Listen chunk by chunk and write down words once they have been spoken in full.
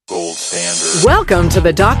standard. Welcome to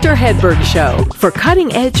the Dr. Hedberg Show for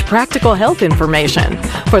cutting-edge practical health information.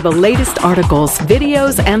 For the latest articles,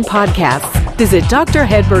 videos, and podcasts, visit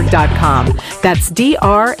drhedberg.com. That's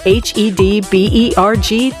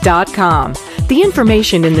drhedberg.com. The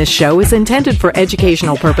information in this show is intended for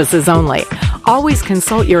educational purposes only. Always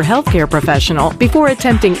consult your healthcare professional before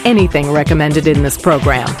attempting anything recommended in this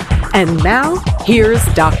program. And now, here's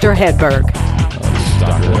Dr. Hedberg.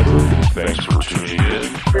 Dr. Hedberg, thanks for tuning in.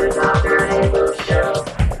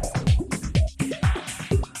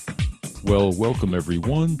 Well, welcome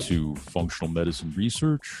everyone to Functional Medicine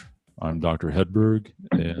Research. I'm Dr. Hedberg,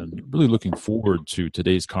 and really looking forward to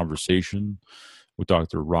today's conversation with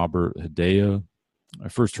Dr. Robert Hedaya. I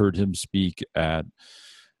first heard him speak at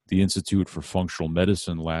the Institute for Functional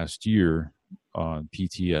Medicine last year on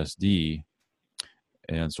PTSD,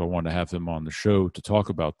 and so I wanted to have him on the show to talk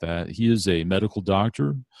about that. He is a medical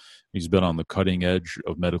doctor. He's been on the cutting edge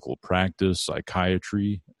of medical practice,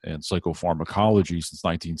 psychiatry, and psychopharmacology since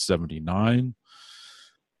 1979.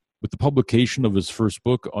 With the publication of his first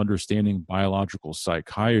book, Understanding Biological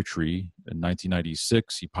Psychiatry, in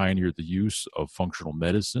 1996, he pioneered the use of functional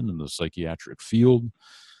medicine in the psychiatric field,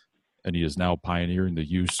 and he is now pioneering the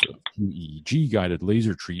use of QEEG-guided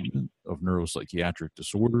laser treatment of neuropsychiatric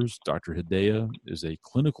disorders. Dr. Hedaya is a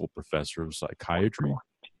clinical professor of psychiatry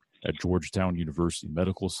at Georgetown University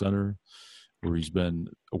Medical Center, where he's been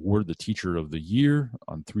awarded the Teacher of the Year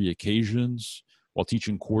on 3 occasions, while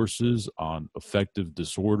teaching courses on affective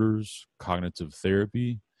disorders, cognitive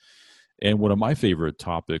therapy, and one of my favorite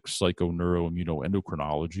topics,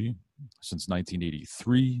 psychoneuroimmunoendocrinology. Since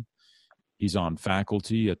 1983, he's on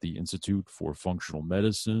faculty at the Institute for Functional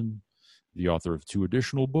Medicine, the author of 2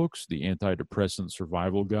 additional books, The Antidepressant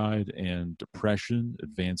Survival Guide and Depression,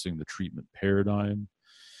 Advancing the Treatment Paradigm.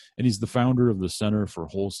 And he's the founder of the Center for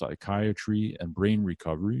Whole Psychiatry and Brain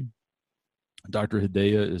Recovery. Dr.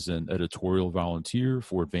 Hedaya is an editorial volunteer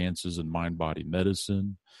for advances in mind-body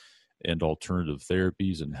medicine and alternative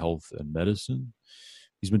therapies in health and medicine.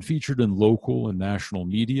 He's been featured in local and national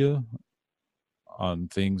media on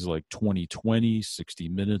things like 2020, 60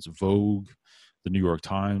 Minutes, Vogue, the New York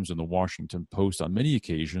Times, and the Washington Post on many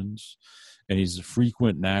occasions. And he's a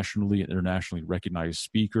frequent nationally and internationally recognized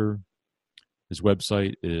speaker. His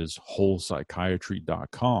website is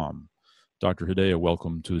wholepsychiatry.com. Dr. Hedaya,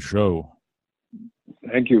 welcome to the show.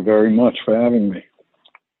 Thank you very much for having me.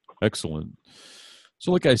 Excellent.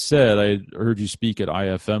 So like I said, I heard you speak at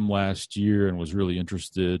IFM last year and was really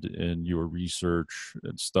interested in your research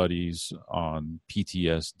and studies on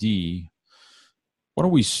PTSD. Why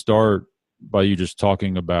don't we start by you just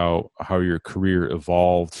talking about how your career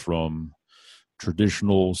evolved from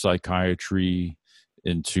traditional psychiatry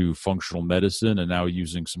into functional medicine and now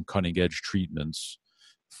using some cutting-edge treatments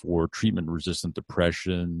for treatment-resistant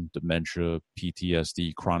depression, dementia,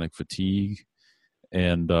 PTSD, chronic fatigue,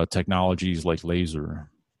 and technologies like laser.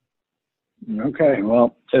 Okay,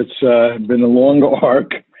 well, it's been a long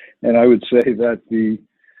arc, and I would say that the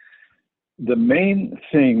main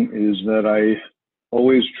thing is that I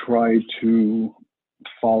always try to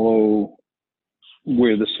follow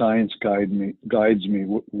where the science guides me.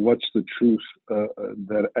 What's the truth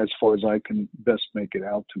that, as far as I can best make it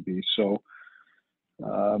out to be. So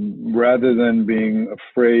rather than being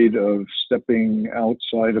afraid of stepping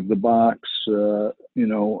outside of the box, I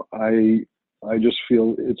just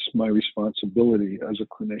feel it's my responsibility as a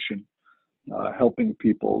clinician, helping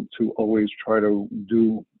people to always try to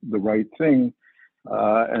do the right thing.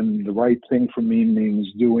 And the right thing for me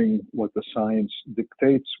means doing what the science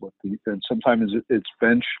dictates, and sometimes it's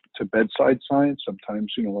bench to bedside science,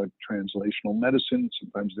 sometimes, like translational medicine,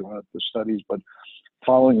 sometimes they want the studies, but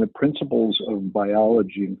following the principles of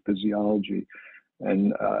biology and physiology.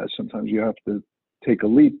 And sometimes you have to take a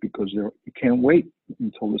leap because you can't wait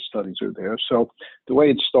until the studies are there. So the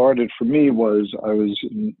way it started for me was I was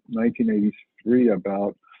in 1983 I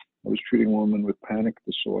was treating a woman with panic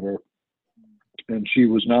disorder, and she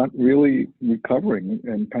was not really recovering.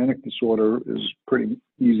 And panic disorder is pretty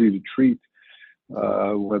easy to treat,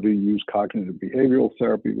 whether you use cognitive behavioral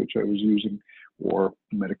therapy, which I was using, or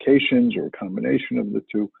medications, or a combination of the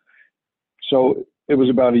two. So it was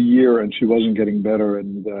about a year, and she wasn't getting better,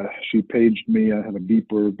 and she paged me. I had a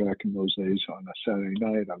beeper back in those days on a Saturday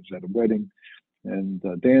night. I was at a wedding and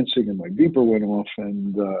dancing, and my beeper went off,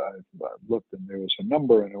 and I looked, and there was a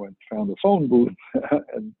number, and I went and found a phone booth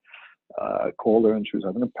and called her, and she was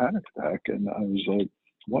having a panic attack, and I was like,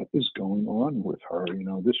 what is going on with her?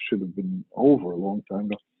 This should have been over a long time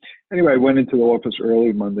ago. Anyway, I went into the office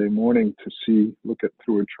early Monday morning to look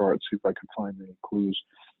through her chart, see if I could find any clues.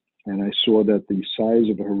 and I saw that the size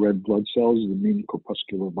of her red blood cells, the mean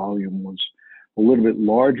corpuscular volume, was a little bit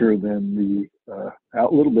larger than a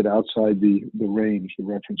little bit outside the range, the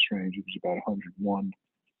reference range. It was about 101.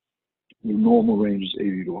 The normal range is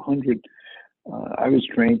 80 to 100. I was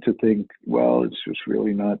trained to think, well, it's just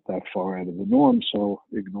really not that far out of the norm, so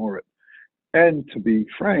ignore it. And to be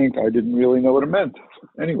frank, I didn't really know what it meant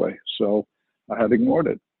anyway, so I had ignored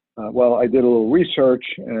it. Well, I did a little research,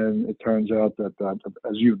 and it turns out that,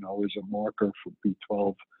 as you know, is a marker for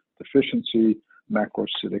B12 deficiency,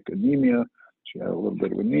 macrocytic anemia. She had a little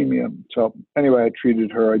bit of anemia. So anyway, I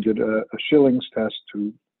treated her. I did a Schilling's test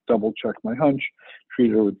to double check my hunch,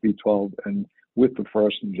 treated her with B12, and with the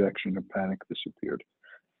first injection, her panic disappeared.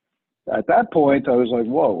 At that point, I was like,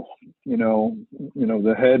 whoa,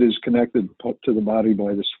 the head is connected to the body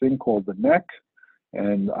by this thing called the neck,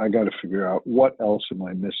 and I got to figure out what else am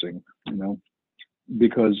I missing,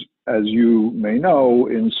 because as you may know,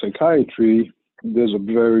 in psychiatry, there's a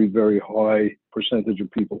very, very high percentage of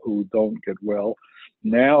people who don't get well.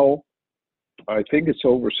 Now, I think it's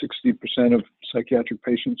over 60% of psychiatric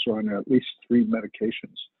patients are on at least 3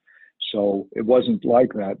 medications. So it wasn't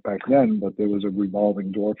like that back then, but there was a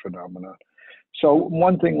revolving door phenomenon. So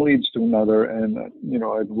one thing leads to another, and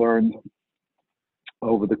I've learned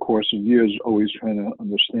over the course of years, always trying to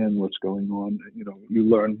understand what's going on. You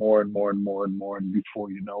learn more and more and more and more, and before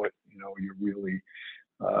you know it, you're really.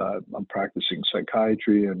 I'm practicing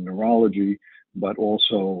psychiatry and neurology, but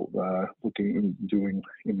also doing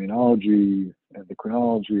immunology,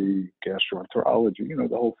 endocrinology, gastroenterology.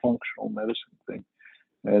 The whole functional medicine thing.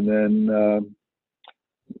 And then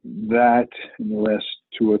that in the last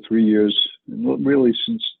 2 or 3 years, really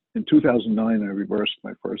since in 2009, I reversed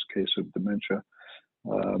my first case of dementia.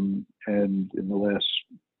 And in the last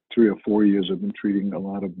 3 or 4 years, I've been treating a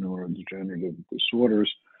lot of neurodegenerative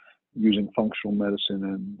disorders using functional medicine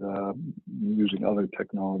and using other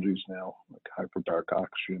technologies now, like hyperbaric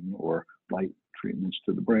oxygen or light treatments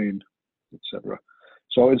to the brain, etc.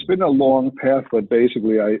 So it's been a long path, but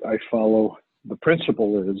basically I follow. The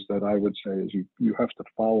principle is that I would say is you have to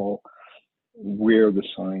follow where the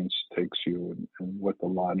science takes you and what the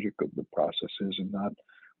logic of the process is, and not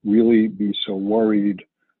really be so worried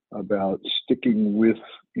about sticking with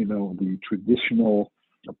the traditional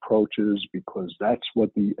approaches, because that's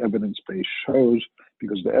what the evidence base shows,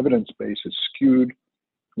 because the evidence base is skewed.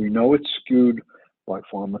 We know it's skewed by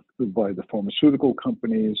the pharmaceutical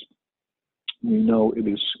companies. We know it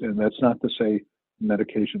is, and that's not to say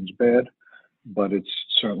medication's bad, but it's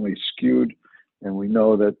certainly skewed, and we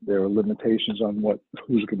know that there are limitations on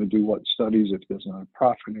who's going to do what studies if there's not a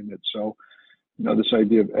profit in it. So, this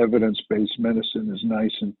idea of evidence-based medicine is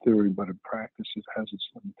nice in theory, but in practice it has its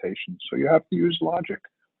limitations. So you have to use logic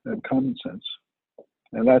and common sense,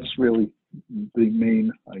 and that's really the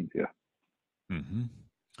main idea. Mm-hmm.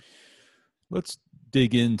 Let's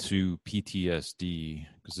dig into PTSD,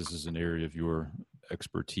 because this is an area of your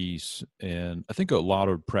expertise, and I think a lot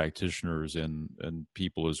of practitioners and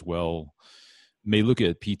people as well may look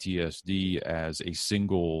at PTSD as a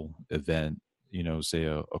single event, say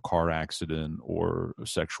a car accident or a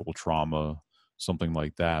sexual trauma, something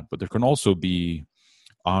like that. But there can also be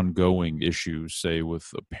ongoing issues, say with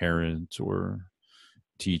a parent or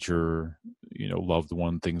teacher, loved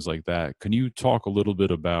one, things like that. Can you talk a little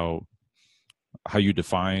bit about how you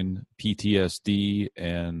define PTSD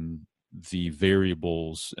and the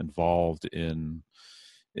variables involved in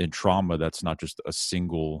trauma that's not just a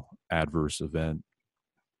single adverse event?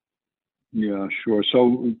 Yeah, sure.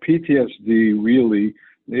 So PTSD really,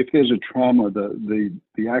 if there's a trauma,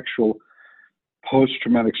 the actual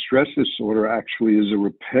post-traumatic stress disorder actually is a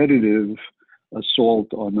repetitive assault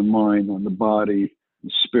on the mind, on the body,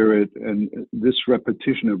 the spirit, and this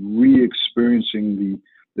repetition of re-experiencing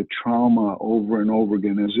the trauma over and over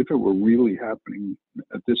again as if it were really happening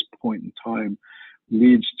at this point in time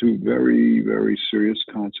leads to very, very serious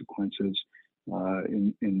consequences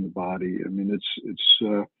in the body. I mean,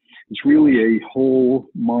 it's really a whole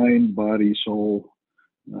mind, body, soul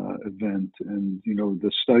event. And,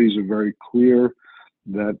 the studies are very clear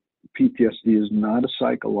that PTSD is not a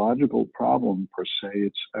psychological problem per se.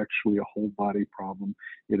 It's actually a whole body problem.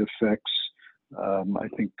 It affects, I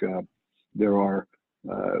think there are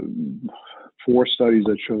 4 studies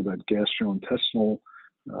that show that gastrointestinal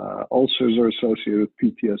ulcers are associated with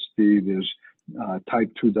PTSD. There's type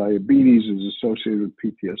 2 diabetes is associated with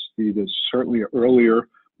PTSD. There's certainly earlier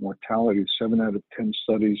mortality. 7 out of 10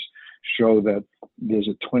 studies show that there's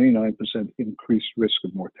a 29% increased risk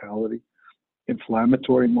of mortality.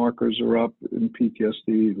 Inflammatory markers are up in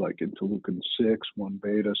PTSD, like interleukin-6, 1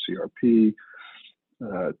 beta, CRP.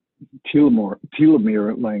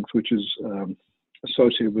 telomere length, which is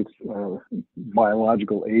associated with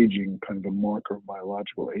biological aging, kind of a marker of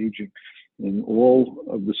biological aging. In all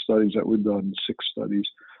of the studies that were done, 6 studies,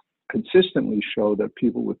 consistently show that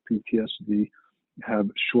people with PTSD have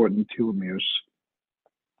shortened telomeres.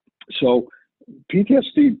 So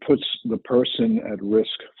PTSD puts the person at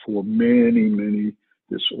risk for many, many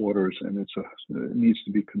disorders, and it needs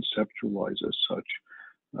to be conceptualized as such.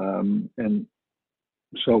 And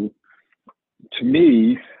so, to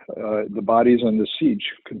me, the body is under siege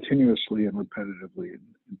continuously and repetitively in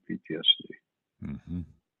PTSD. Mm-hmm.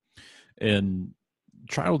 And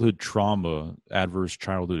childhood trauma, adverse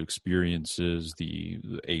childhood experiences, the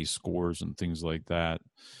ACE scores and things like that,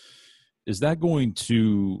 is that going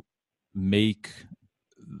to make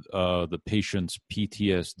the patient's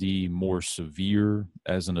PTSD more severe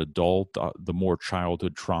as an adult? The more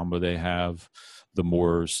childhood trauma they have, the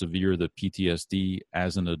more severe the PTSD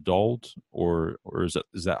as an adult, or is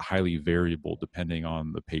that highly variable depending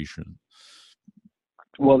on the patient?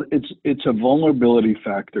 Well, it's a vulnerability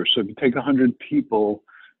factor. So if you take 100 people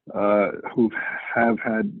who have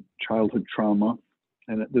had childhood trauma,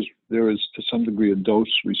 and there is to some degree a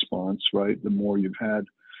dose response, right? The more you've had,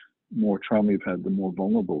 more trauma you've had, the more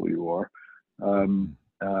vulnerable you are.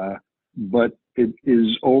 But it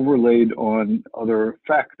is overlaid on other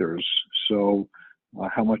factors. So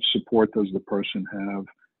how much support does the person have?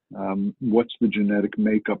 What's the genetic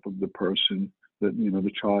makeup of the person,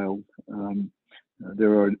 the child?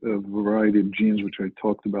 There are a variety of genes, which I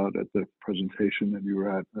talked about at the presentation that you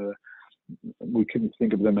were at. We can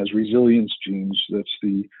think of them as resilience genes. That's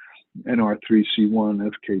the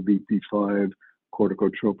NR3C1, FKBP5,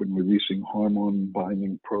 corticotropin-releasing hormone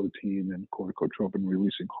binding protein, and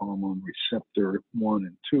corticotropin-releasing hormone receptor 1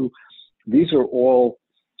 and 2. These are all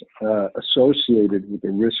associated with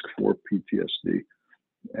the risk for PTSD.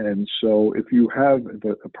 And so if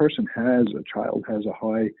a child has a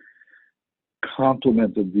high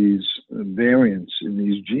complement of these variants in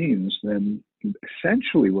these genes, then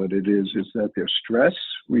essentially what it is that their stress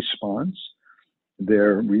response,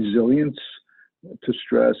 their resilience to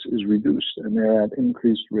stress is reduced, and they're at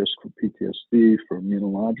increased risk for PTSD, for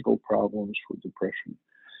immunological problems, for depression,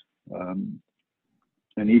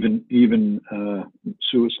 and even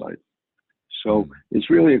suicide. So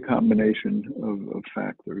it's really a combination of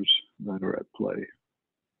factors that are at play.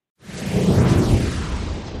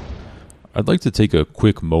 I'd like to take a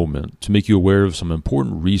quick moment to make you aware of some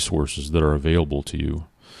important resources that are available to you.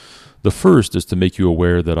 The first is to make you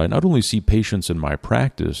aware that I not only see patients in my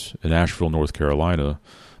practice in Asheville, North Carolina,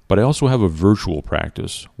 but I also have a virtual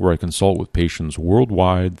practice where I consult with patients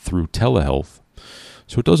worldwide through telehealth.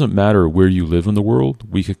 So it doesn't matter where you live in the world,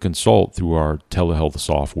 we can consult through our telehealth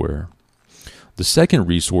software. The second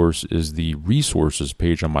resource is the resources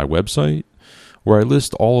page on my website, where I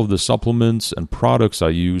list all of the supplements and products I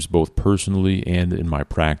use both personally and in my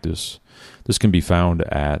practice. This can be found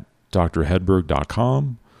at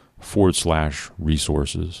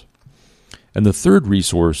drhedberg.com/resources. And the third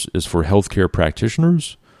resource is for healthcare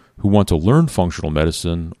practitioners who want to learn functional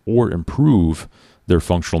medicine or improve their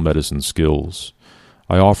functional medicine skills.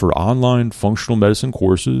 I offer online functional medicine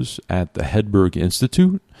courses at the Hedberg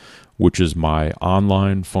Institute, which is my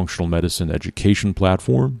online functional medicine education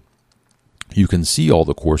platform. You can see all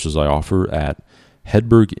the courses I offer at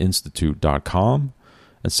hedberginstitute.com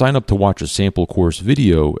and sign up to watch a sample course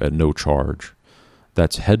video at no charge.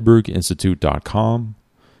 That's hedberginstitute.com.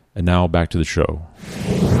 And now back to the show.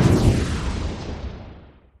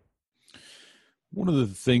 One of the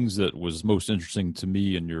things that was most interesting to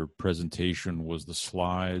me in your presentation was the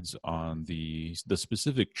slides on the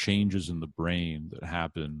specific changes in the brain that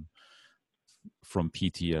happen from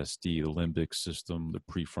PTSD, the limbic system, the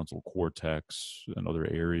prefrontal cortex, and other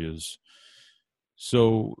areas.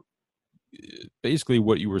 So basically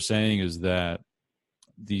what you were saying is that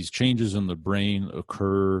these changes in the brain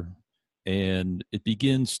occur and it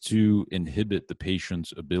begins to inhibit the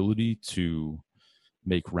patient's ability to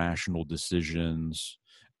make rational decisions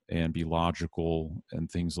and be logical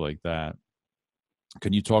and things like that.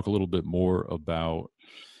 Can you talk a little bit more about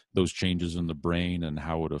those changes in the brain and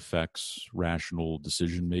how it affects rational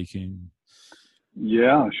decision making?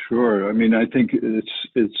 Yeah, sure. I mean, I think it's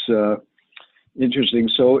interesting.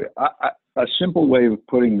 So a simple way of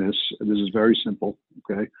putting this is very simple,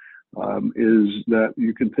 okay, is that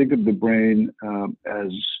you can think of the brain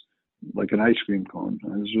as like an ice cream cone,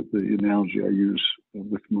 is the analogy I use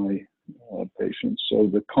with my patients. So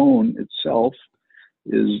the cone itself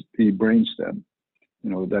is the brainstem.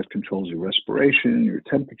 That controls your respiration, your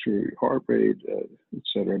temperature, your heart rate, et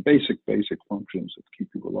cetera, basic functions that keep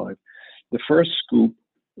you alive. The first scoop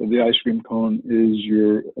of the ice cream cone is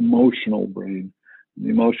your emotional brain. The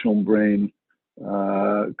emotional brain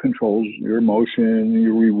controls your emotion,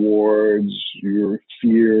 your rewards, your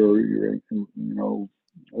fear, your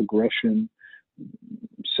aggression,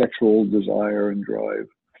 sexual desire and drive.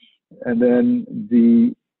 And then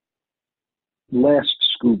the last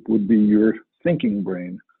scoop would be your thinking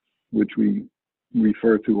brain, which we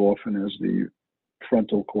refer to often as the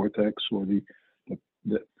frontal cortex, or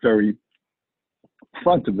the very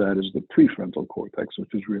front of that is the prefrontal cortex,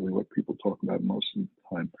 which is really what people talk about most of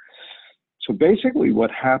the time. So basically what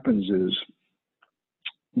happens is,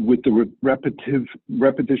 with the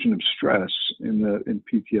repetition of stress in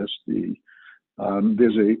PTSD,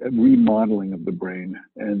 there's a remodeling of the brain.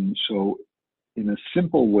 And so in a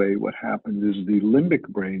simple way, what happens is the limbic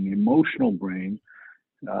brain, the emotional brain,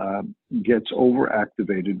 gets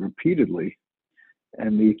overactivated repeatedly,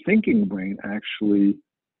 and the thinking brain actually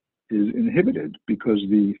is inhibited, because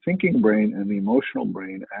the thinking brain and the emotional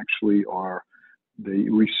brain actually they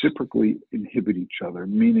reciprocally inhibit each other,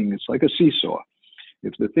 meaning it's like a seesaw.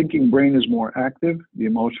 If the thinking brain is more active, the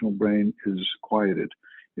emotional brain is quieted.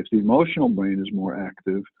 If the emotional brain is more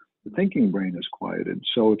active, the thinking brain is quieted.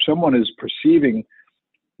 So if someone is perceiving,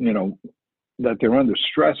 that they're under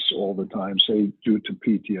stress all the time, say due to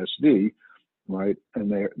PTSD, right,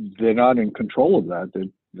 and they're not in control of that,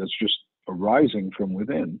 that's just arising from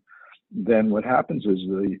within, then what happens is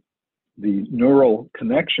the neural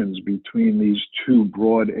connections between these two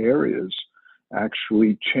broad areas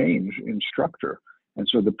actually change in structure. And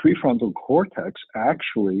so the prefrontal cortex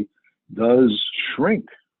actually does shrink.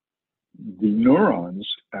 The neurons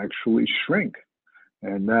actually shrink.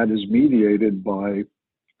 And that is mediated by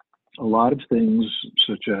a lot of things,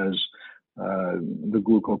 such as the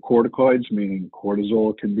glucocorticoids, meaning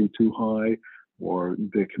cortisol can be too high, or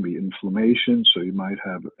there can be inflammation. So you might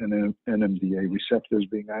have NMDA receptors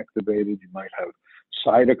being activated. You might have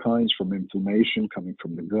cytokines from inflammation coming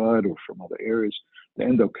from the gut or from other areas. The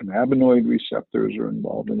endocannabinoid receptors are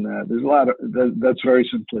involved in that. There's a lot of, that's very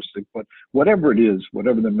simplistic, but whatever it is,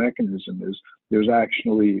 whatever the mechanism is, there's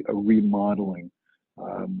actually a remodeling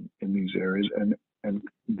in these areas.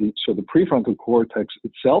 So the prefrontal cortex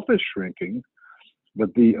itself is shrinking,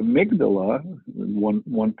 but the amygdala,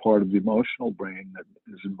 one part of the emotional brain that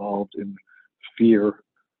is involved in fear,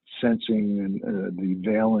 sensing, and the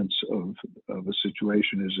valence of a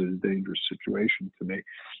situation is a dangerous situation to me.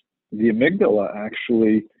 The amygdala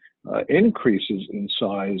actually increases in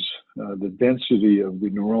size. The density of the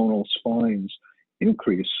neuronal spines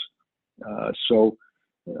increase. So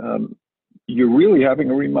you're really having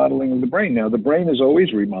a remodeling of the brain. Now, the brain is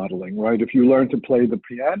always remodeling, right? If you learn to play the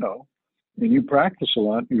piano and you practice a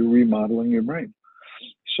lot, you're remodeling your brain.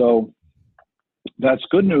 So that's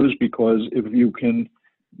good news, because if you can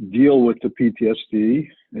deal with the PTSD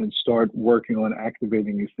and start working on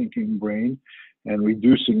activating your thinking brain and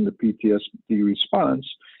reducing the PTSD response,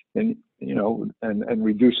 and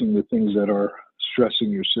reducing the things that are stressing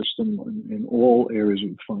your system in all areas of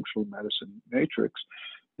the functional medicine matrix,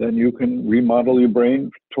 then you can remodel your brain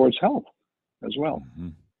towards health as well. Mm-hmm.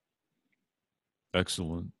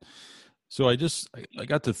 Excellent. So I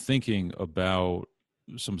got to thinking about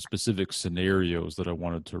some specific scenarios that I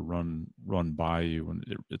wanted to run by you, and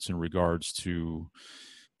it's in regards to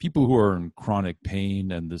people who are in chronic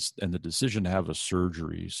pain and the decision to have a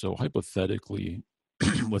surgery. So hypothetically,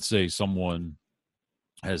 let's say someone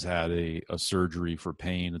has had a surgery for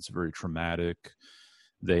pain. It's very traumatic.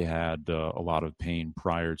 They had a lot of pain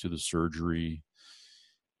prior to the surgery,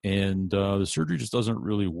 and the surgery just doesn't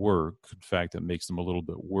really work. In fact, it makes them a little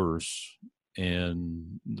bit worse.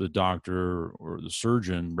 And the doctor or the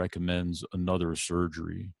surgeon recommends another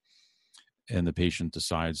surgery, and the patient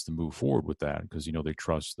decides to move forward with that because they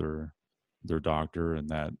trust their doctor, and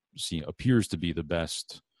that appears to be the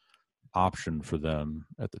best option for them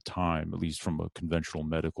at the time, at least from a conventional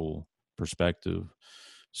medical perspective.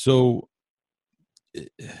 So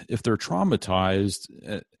if they're traumatized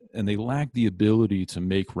and they lack the ability to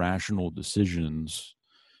make rational decisions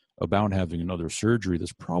about having another surgery,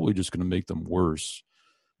 that's probably just going to make them worse.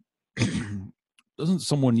 Doesn't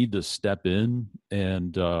someone need to step in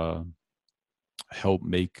and help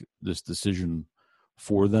make this decision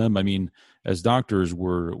for them? I mean, as doctors,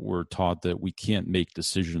 we're taught that we can't make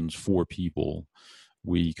decisions for people.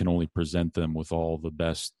 We can only present them with all the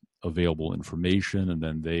best available information, and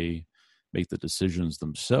then they make the decisions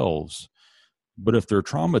themselves. But if they're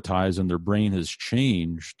traumatized and their brain has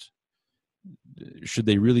changed, should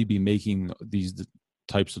they really be making these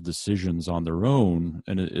types of decisions on their own?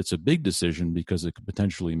 And it's a big decision because it could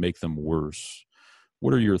potentially make them worse.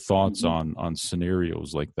 What are your thoughts Mm-hmm. on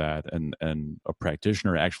scenarios like that, and a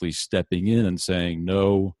practitioner actually stepping in and saying,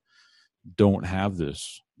 no, don't have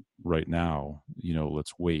this right now,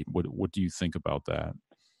 let's wait? What do you think about that?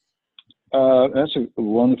 That's a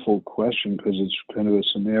wonderful question, because it's kind of a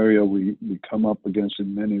scenario we come up against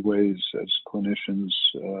in many ways as clinicians.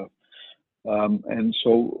 And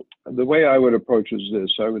so the way I would approach is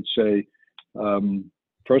this. I would say,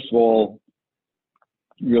 first of all,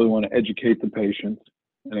 you really want to educate the patient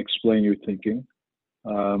and explain your thinking.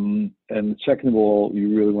 And second of all,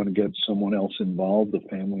 you really want to get someone else involved, a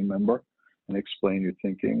family member, and explain your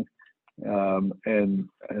thinking, and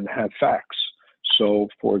have facts. So,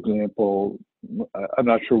 for example, I'm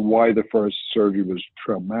not sure why the first surgery was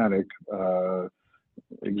traumatic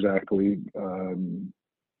exactly. Can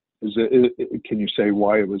you say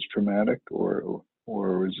why it was traumatic, or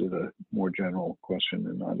is it a more general question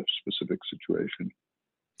and not a specific situation?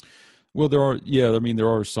 Well, there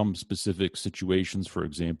are some specific situations, for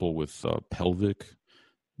example, with pelvic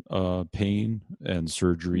pain, and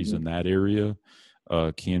surgeries Mm-hmm. in that area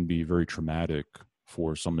can be very traumatic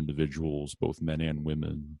for some individuals, both men and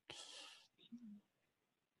women.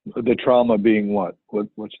 The trauma being what?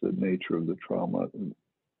 What's the nature of the trauma?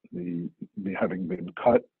 The having been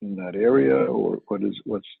cut in that area, or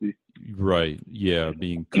what's the? Right. Yeah,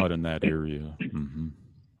 being cut in that area. Mm-hmm.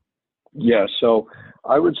 Yeah. So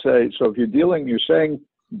I would say, so if you're saying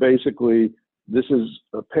basically this is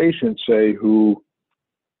a patient, say, who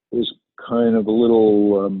is kind of a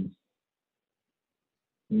little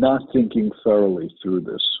not thinking thoroughly through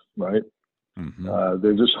this, right? Mm-hmm.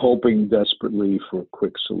 They're just hoping desperately for a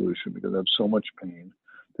quick solution because they have so much pain.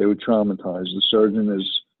 They were traumatized. The surgeon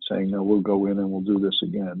is saying, no, we'll go in and we'll do this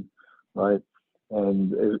again, right?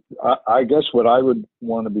 And I guess what I would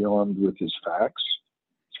want to be armed with is facts,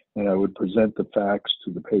 and I would present the facts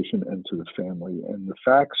to the patient and to the family. And the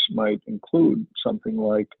facts might include something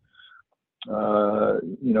like,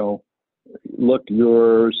 look,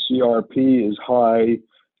 your CRP is high.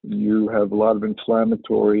 You have a lot of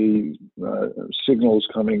inflammatory signals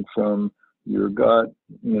coming from your gut.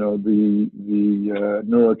 The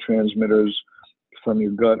neurotransmitters from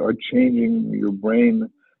your gut are changing your brain,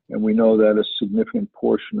 and we know that a significant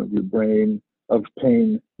portion of your brain of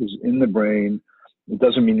pain is in the brain. It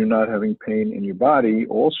doesn't mean you're not having pain in your body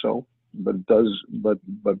also, but it does. But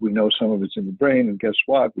we know some of it's in the brain. And guess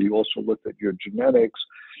what? We also looked at your genetics,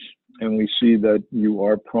 and we see that you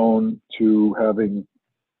are prone to having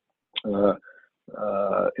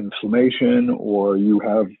inflammation, or you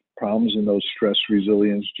have problems in those stress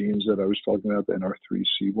resilience genes that I was talking about, the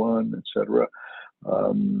NR3C1, et cetera.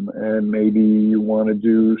 And maybe you want to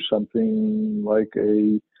do something like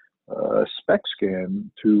a SPECT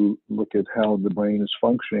scan to look at how the brain is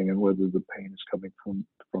functioning and whether the pain is coming from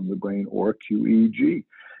the brain, or QEEG,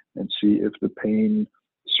 and see if the pain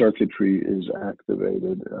circuitry is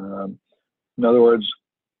activated. In other words,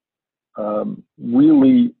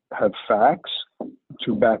 really have facts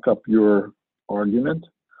to back up your argument.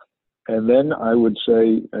 And then I would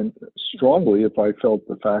say, and strongly, if I felt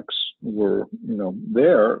the facts were,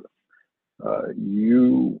 there,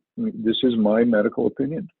 this is my medical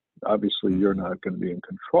opinion. Obviously, you're not going to be in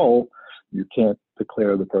control. You can't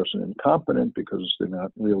declare the person incompetent because they're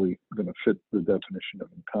not really going to fit the definition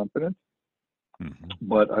of incompetent. Mm-hmm.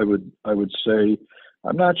 But I would say,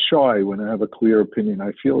 I'm not shy when I have a clear opinion.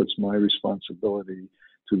 I feel it's my responsibility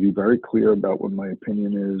to be very clear about what my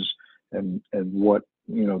opinion is, and what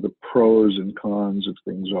the pros and cons of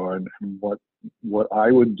things are, and what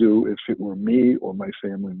I would do if it were me or my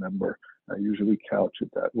family member. I usually couch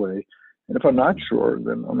it that way. And if I'm not sure,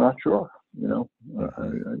 then I'm not sure.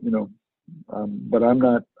 But I'm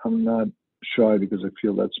not shy, because I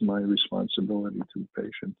feel that's my responsibility to the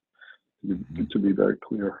patient to be very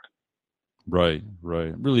clear. Right.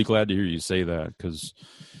 Really glad to hear you say that, because,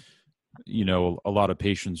 a lot of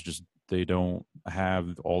patients they don't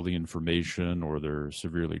have all the information, or they're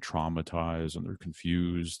severely traumatized and they're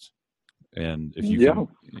confused. And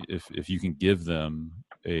if you can give them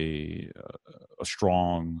a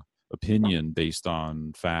strong opinion based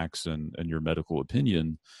on facts and your medical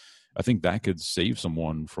opinion, I think that could save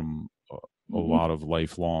someone from a lot of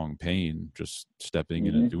lifelong pain, just stepping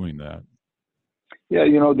in and doing that. Yeah,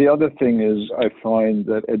 the other thing is, I find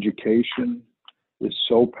that education is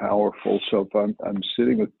so powerful. So if I'm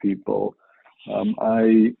sitting with people,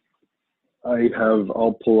 I'll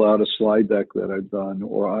pull out a slide deck that I've done,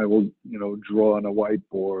 or I will, draw on a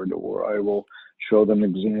whiteboard, or I will show them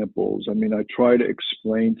examples. I mean, I try to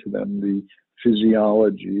explain to them the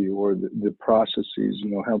physiology or the processes,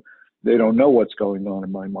 how they don't know what's going on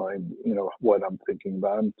in my mind, what I'm thinking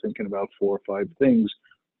about. I'm thinking about 4 or 5 things.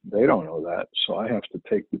 They don't know that. So I have to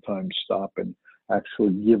take the time to stop and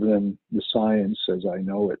actually give them the science as I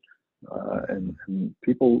know it. And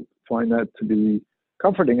people find that to be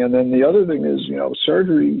comforting. And then the other thing is,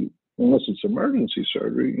 surgery, unless it's emergency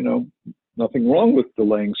surgery, nothing wrong with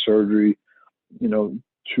delaying surgery,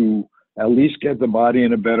 to at least get the body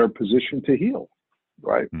in a better position to heal,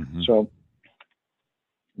 right? Mm-hmm. So,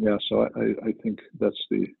 yeah, so I think that's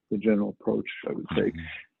the general approach I would take,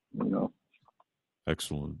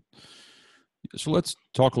 Excellent. So let's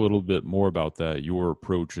talk a little bit more about that, your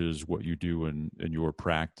approaches, what you do in your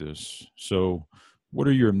practice. So what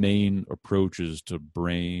are your main approaches to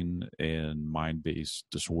brain and mind-based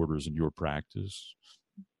disorders in your practice?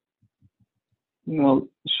 I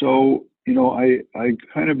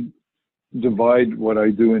kind of divide what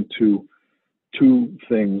I do into 2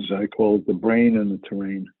 things. I call it the brain and the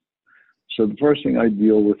terrain. So the first thing I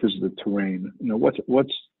deal with is the terrain. What's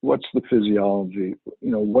the physiology?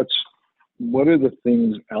 What are the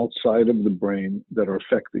things outside of the brain that are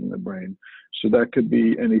affecting the brain? So that could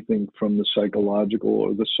be anything from the psychological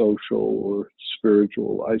or the social or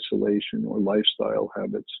spiritual isolation or lifestyle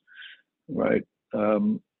habits, right?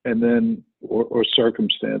 And then, or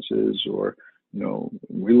circumstances, or,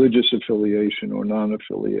 religious affiliation or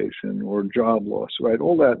non-affiliation or job loss, right?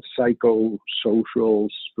 All that psychosocial,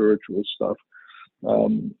 spiritual stuff,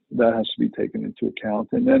 that has to be taken into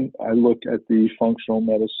account. And then I look at the functional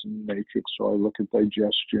medicine matrix. So I look at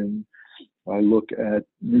digestion, I look at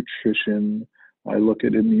nutrition, I look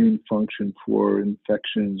at immune function for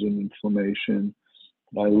infections and inflammation.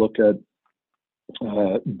 I look at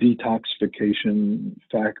detoxification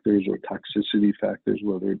factors or toxicity factors,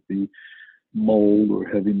 whether it be mold or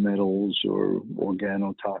heavy metals or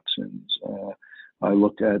organotoxins. I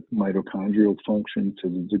look at mitochondrial function to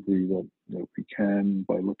the degree that we can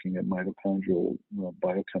by looking at mitochondrial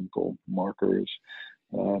biochemical markers,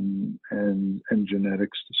 and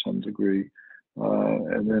genetics to some degree.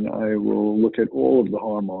 And then I will look at all of the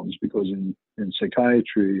hormones, because in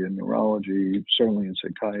psychiatry and neurology, certainly in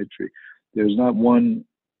psychiatry, there's not one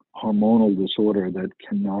hormonal disorder that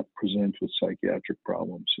cannot present with psychiatric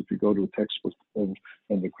problems. If you go to a textbook of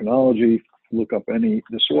endocrinology, look up any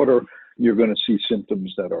disorder, you're going to see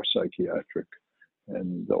symptoms that are psychiatric,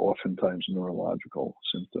 and oftentimes neurological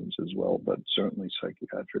symptoms as well, but certainly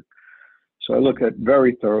psychiatric. So I look at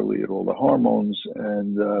very thoroughly at all the hormones,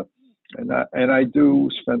 and I do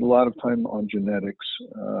spend a lot of time on genetics,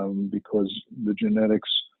 because the genetics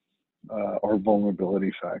are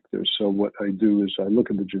vulnerability factors. So what I do is I look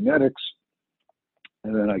at the genetics,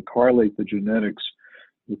 and then I correlate the genetics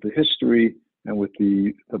with the history and with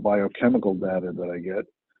the biochemical data that I get.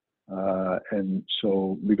 And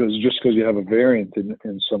so, because you have a variant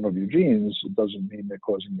in some of your genes, it doesn't mean they're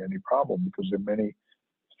causing any problem, because there are many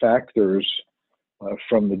factors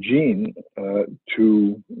from the gene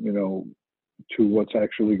to what's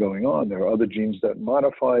actually going on. There are other genes that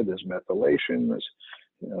modify. There's methylation, there's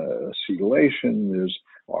acetylation, there's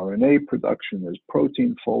RNA production, there's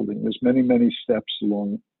protein folding. There's many, many steps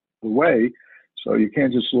along the way. So you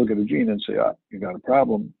can't just look at a gene and say, you got a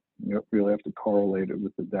problem. You really have to correlate it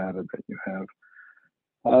with the data that you have.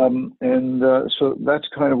 So that's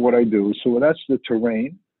kind of what I do. So that's the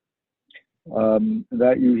terrain.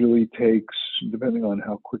 That usually takes, depending on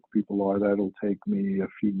how quick people are, that'll take me a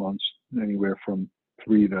few months, anywhere from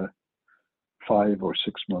 3 to 5 or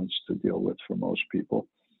 6 months to deal with for most people.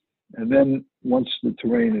 And then once the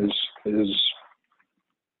terrain is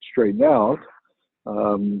straightened out,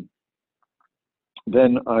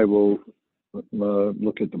 then I will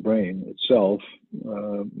look at the brain itself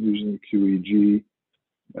using QEEG,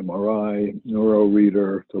 MRI,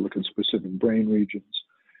 neuroreader to look at specific brain regions,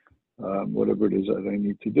 whatever it is that I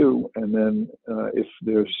need to do. And then if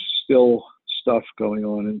there's still stuff going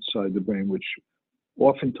on inside the brain, which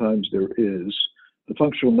oftentimes there is, the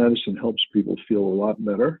functional medicine helps people feel a lot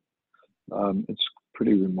better. It's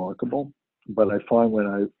pretty remarkable. But I find when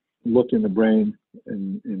I look in the brain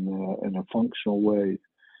in a functional way,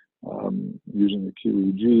 using the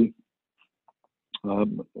QEEG,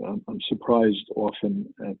 I'm surprised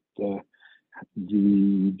often at the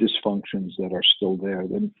dysfunctions that are still there.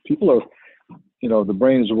 Then people are, the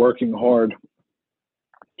brain is working hard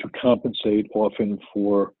to compensate often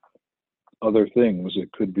for other things.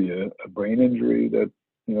 It could be a brain injury that,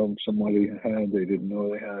 somebody had, they didn't know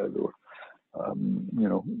they had, or,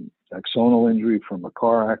 axonal injury from a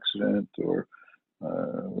car accident, or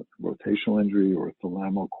rotational injury, or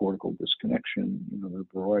thalamocortical disconnection, a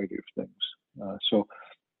variety of things. So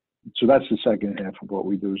that's the second half of what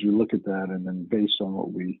we do, is you look at that, and then based on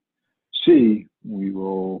what we see, we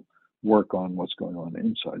will work on what's going on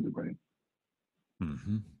inside the brain.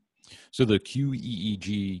 Mm-hmm. So the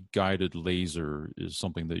QEEG guided laser is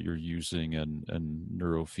something that you're using, and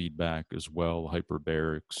neurofeedback as well,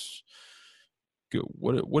 hyperbarics.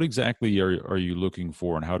 What exactly are you looking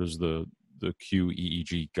for, and how does the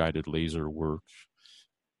QEEG guided laser work?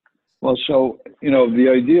 Well, so, the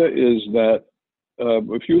idea is that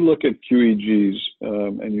if you look at QEGs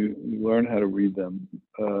and you learn how to read them,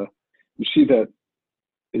 you see that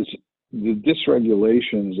is the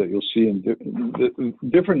dysregulations that you'll see in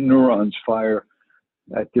different neurons fire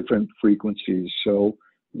at different frequencies. So,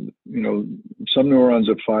 some neurons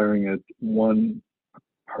are firing at 1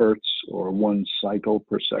 hertz or 1 cycle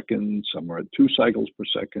per second. Some are at 2 cycles per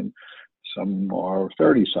second. Some are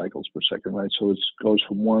 30 cycles per second, right? So it goes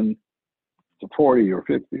from 1 to 40 or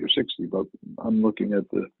 50 or 60, but I'm looking at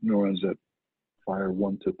the neurons that fire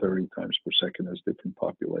 1 to 30 times per second as different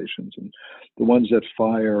populations. And the ones that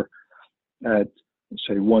fire at,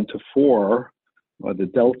 say, 1 to 4, the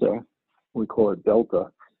delta, we call it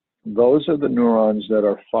delta, those are the neurons that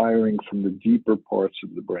are firing from the deeper parts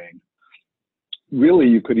of the brain. Really,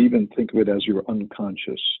 you could even think of it as your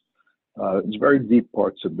unconscious. It's very deep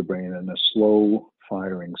parts of the brain and a slow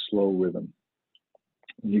firing, slow rhythm.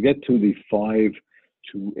 When you get to the 5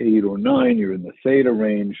 to 8 or 9, you're in the theta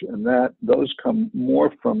range, and those come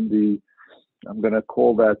more from I'm going to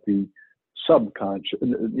call that the subconscious,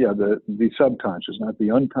 the subconscious, not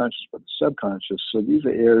the unconscious, but the subconscious. So these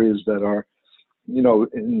are areas that are,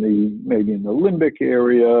 maybe in the limbic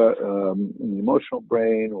area, in the emotional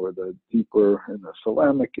brain, or the deeper in the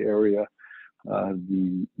thalamic area.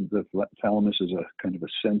 The thalamus is a kind of a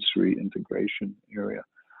sensory integration area.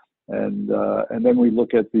 And then we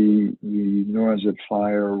look at the neurons that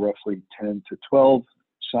fire roughly 10 to 12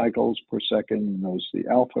 cycles per second, and those the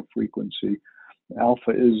alpha frequency.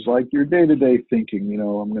 Alpha is like your day-to-day thinking.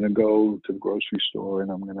 I'm going to go to the grocery store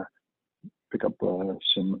and I'm going to pick up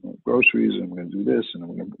some groceries, and I'm going to do this, and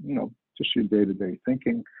I'm going to, just your day-to-day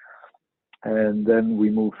thinking. And then we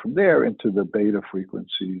move from there into the beta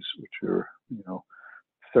frequencies, which are,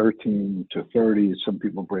 13 to 30. Some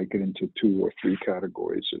people break it into 2 or 3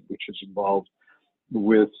 categories, which is involved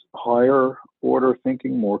with higher order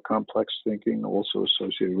thinking, more complex thinking, also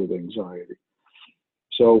associated with anxiety.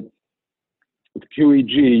 So with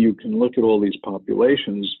QEG, you can look at all these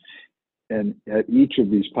populations, and at each of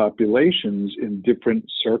these populations in different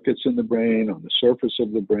circuits in the brain, on the surface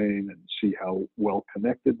of the brain, and see how well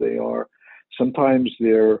connected they are. Sometimes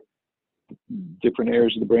they're different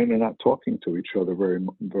areas of the brain are not talking to each other very,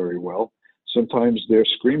 very well. Sometimes they're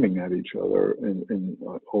screaming at each other and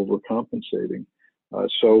overcompensating.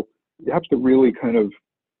 So you have to really kind of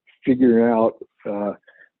figure out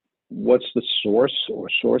what's the source or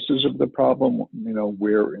sources of the problem.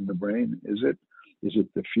 Where in the brain is it? Is it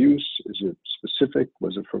diffuse? Is it specific?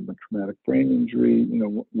 Was it from a traumatic brain injury?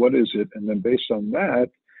 What is it? And then based on that,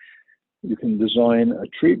 you can design a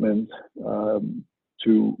treatment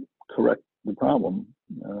to correct the problem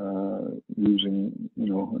using,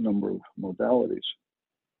 a number of modalities.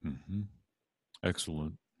 Mm-hmm.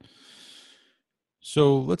 Excellent.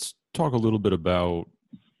 So let's talk a little bit about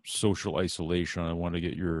social isolation. I want to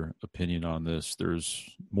get your opinion on this. There's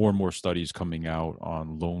more and more studies coming out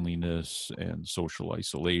on loneliness and social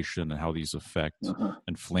isolation and how these affect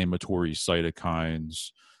inflammatory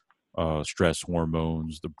cytokines, stress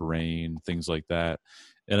hormones, the brain, things like that.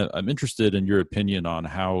 And I'm interested in your opinion on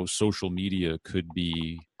how social media could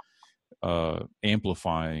be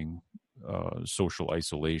amplifying social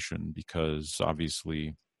isolation, because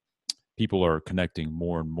obviously people are connecting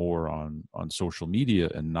more and more on social media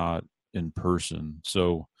and not in person.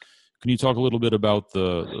 So can you talk a little bit about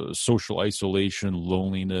the social isolation,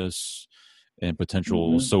 loneliness, and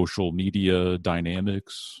potential social media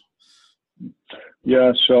dynamics?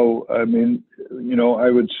 Yeah, so, I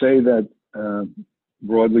would say that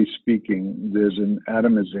broadly speaking, there's an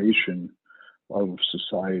atomization of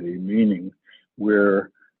society, meaning we're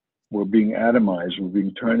being atomized, we're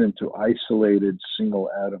being turned into isolated single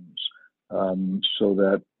atoms, so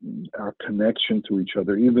that our connection to each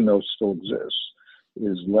other, even though it still exists,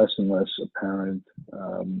 is less and less apparent.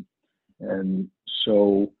 And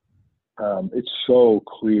so it's so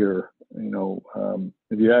clear,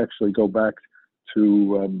 if you actually go back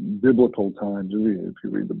to biblical times, if you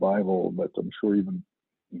read the Bible, but I'm sure even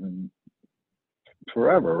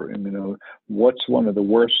forever, what's one of the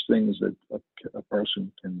worst things that a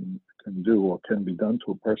person can do or can be done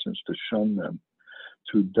to a person is to shun them,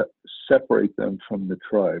 to separate them from the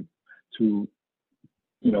tribe, to,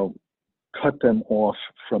 cut them off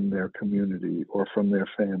from their community or from their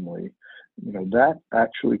family, that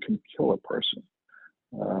actually can kill a person.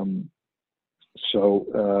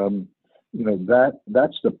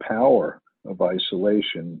 That's the power of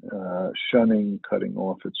isolation, shunning, cutting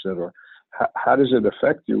off, etc. How does it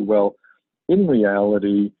affect you? Well, in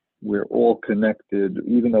reality, we're all connected.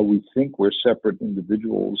 Even though we think we're separate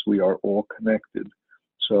individuals, we are all connected.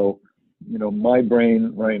 So, my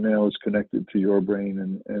brain right now is connected to your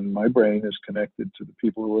brain, and my brain is connected to the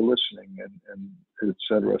people who are listening, and et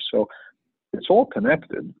cetera. So it's all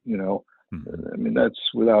connected, I mean, that's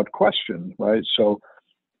without question, right? So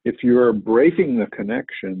if you're breaking the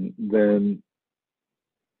connection, then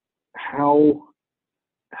how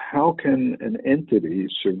can an entity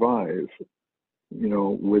survive,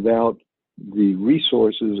 without the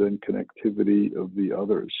resources and connectivity of the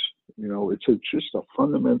others? It's just a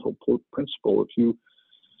fundamental principle. If you,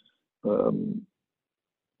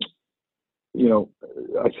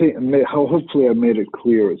 I think hopefully I made it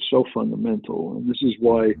clear. It's so fundamental, and this is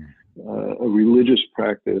why a religious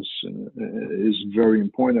practice is very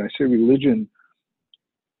important. I say religion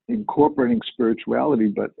incorporating spirituality,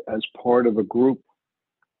 but as part of a group,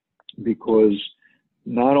 because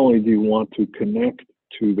not only do you want to connect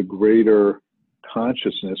to the greater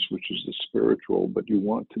consciousness, which is the spiritual, but you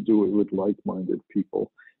want to do it with like-minded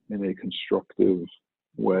people in a constructive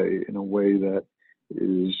way, in a way that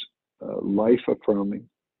is life-affirming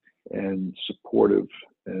and supportive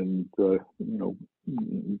and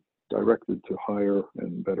directed to higher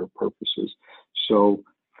and better purposes. So,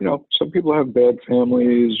 some people have bad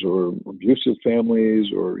families or abusive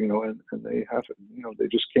families, or, and they have, they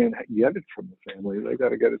just can't get it from the family. They got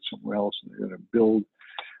to get it somewhere else, and they're going to build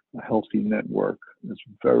a healthy network. It's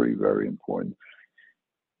very, very important.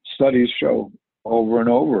 Studies show over and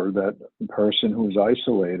over that a person who is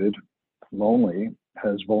isolated, lonely,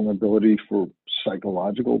 has vulnerability for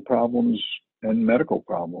psychological problems and medical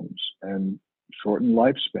problems, and shortened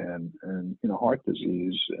lifespan, and heart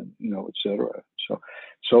disease, and et cetera.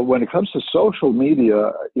 So when it comes to social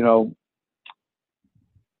media,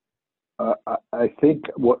 I think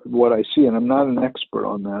what I see, and I'm not an expert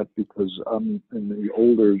on that because I'm in the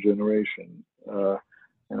older generation,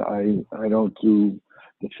 and I don't do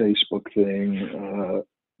the Facebook thing,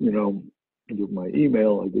 I do my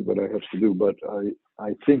email, I do what I have to do, but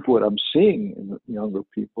I think what I'm seeing in the younger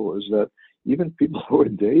people is that even people who are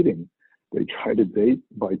dating, they try to date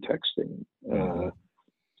by texting.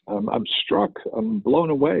 I'm struck, I'm blown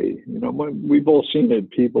away. We've all seen it,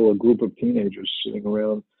 a group of teenagers sitting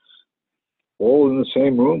around all in the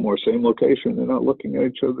same room or same location. They're not looking at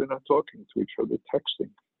each other, they're not talking to each other,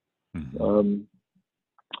 texting.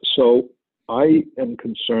 So I am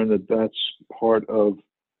concerned that that's part of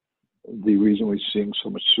the reason we're seeing so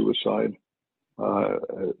much suicide.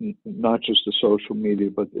 Not just the social media,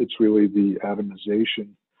 but it's really the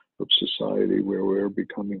atomization of society where we're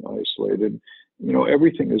becoming isolated.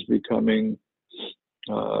 Everything is becoming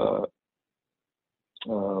kind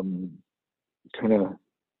of,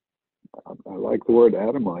 I like the word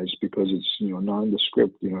atomized because it's,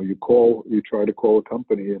 nondescript. You try to call a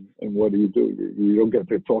company, and what do? You don't get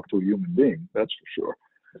to talk to a human being, that's for sure.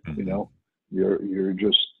 You're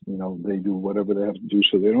just, they do whatever they have to do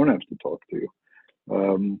so they don't have to talk to you.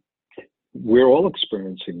 We're all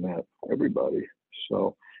experiencing that, everybody.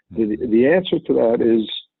 So the answer to that is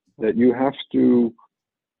that you have to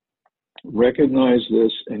recognize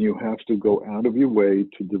this, and you have to go out of your way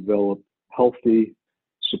to develop healthy,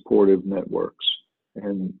 supportive networks.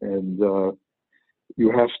 And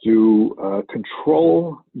you have to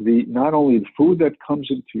control not only the food that comes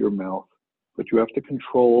into your mouth, but you have to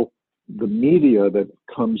control the media that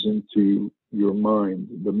comes into your mind.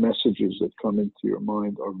 The messages that come into your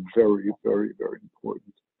mind are very, very, very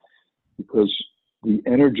important, because the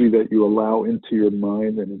energy that you allow into your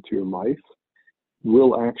mind and into your life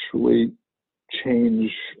will actually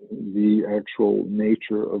change the actual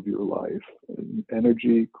nature of your life. And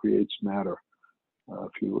energy creates matter.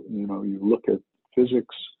 If you look at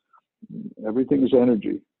physics, everything is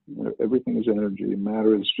energy. Everything is energy.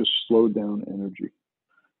 Matter is just slowed down energy.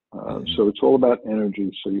 So it's all about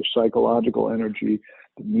energy. So your psychological energy,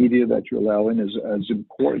 the media that you allow in, is as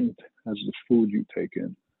important as the food you take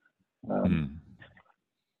in.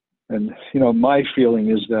 And, my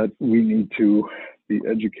feeling is that we need to be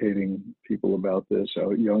educating people about this.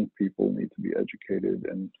 Our young people need to be educated,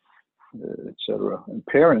 and et cetera. And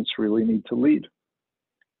parents really need to lead.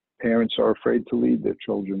 Parents are afraid to lead their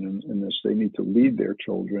children in this. They need to lead their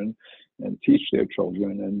children and teach their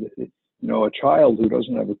children. And, a child who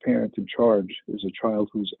doesn't have a parent in charge is a child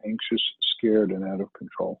who's anxious, scared, and out of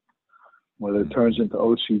control. Whether it turns into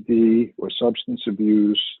OCD or substance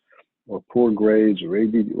abuse or poor grades or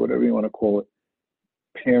ADD, whatever you want to call it,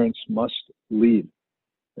 parents must lead.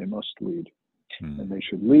 They must lead. And they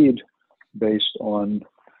should lead based on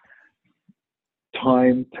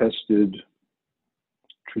time-tested,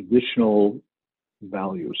 traditional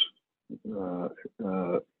values,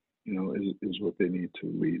 is what they need to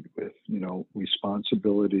lead with.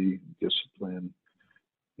 Responsibility, discipline,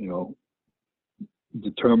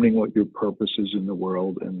 determining what your purpose is in the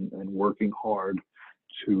world and working hard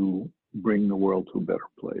to bring the world to a better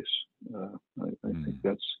place. I think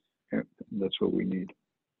that's what we need.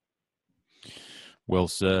 Well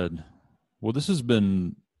said. Well, this has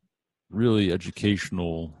been really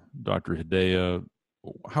educational, Dr. Hedaya.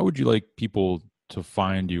 How would you like people to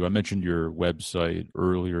find you? I mentioned your website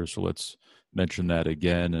earlier, so let's mention that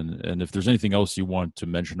again. And if there's anything else you want to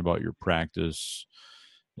mention about your practice,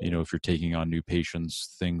 if you're taking on new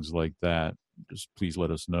patients, things like that, just please let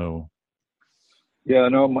us know. Yeah,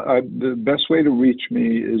 no, the best way to reach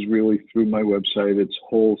me is really through my website. It's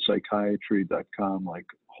wholepsychiatry.com, like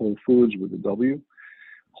Whole Foods with a W,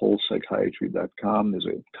 wholepsychiatry.com. There's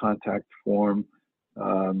a contact form.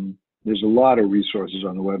 There's a lot of resources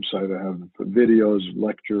on the website. I have videos,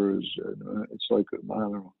 lectures. It's like,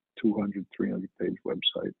 200, 300-page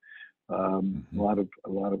website. A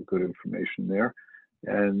lot of good information there.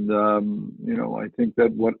 And I think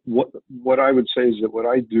that what I would say is that what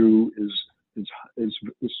I do is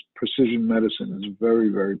precision medicine. It's very,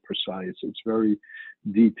 very precise. It's very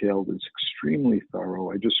detailed. It's extremely thorough.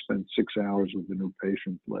 I just spent 6 hours with a new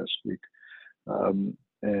patient last week.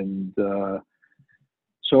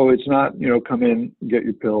 So it's not, come in, get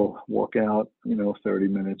your pill, walk out, 30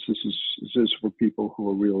 minutes. This is for people who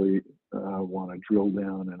are really want to drill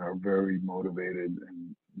down and are very motivated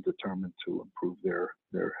and determined to improve their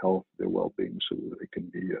health, their well-being, so that they can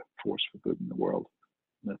be a force for good in the world.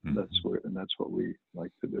 That's what we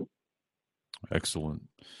like to do. Excellent.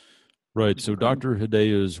 Right. So Dr.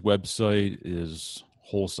 Hedaya's website is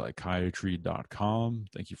wholepsychiatry.com.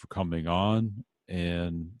 Thank you for coming on.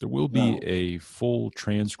 And there will be a full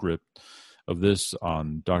transcript of this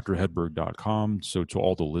on drhedberg.com. So to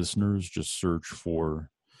all the listeners, just search for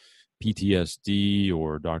PTSD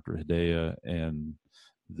or Dr. Hedaya, and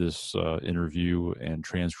this interview and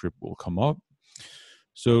transcript will come up.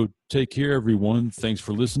 So take care, everyone. Thanks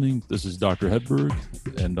for listening. This is Dr. Hedberg,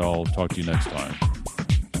 and I'll talk to you next time.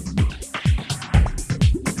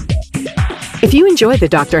 If you enjoy the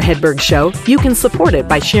Dr. Hedberg Show, you can support it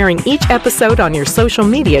by sharing each episode on your social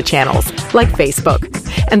media channels, like Facebook,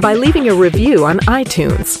 and by leaving a review on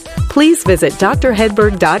iTunes. Please visit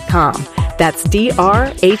drhedberg.com. That's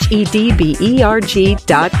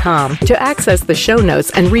drhedberg.com to access the show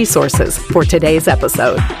notes and resources for today's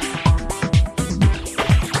episode.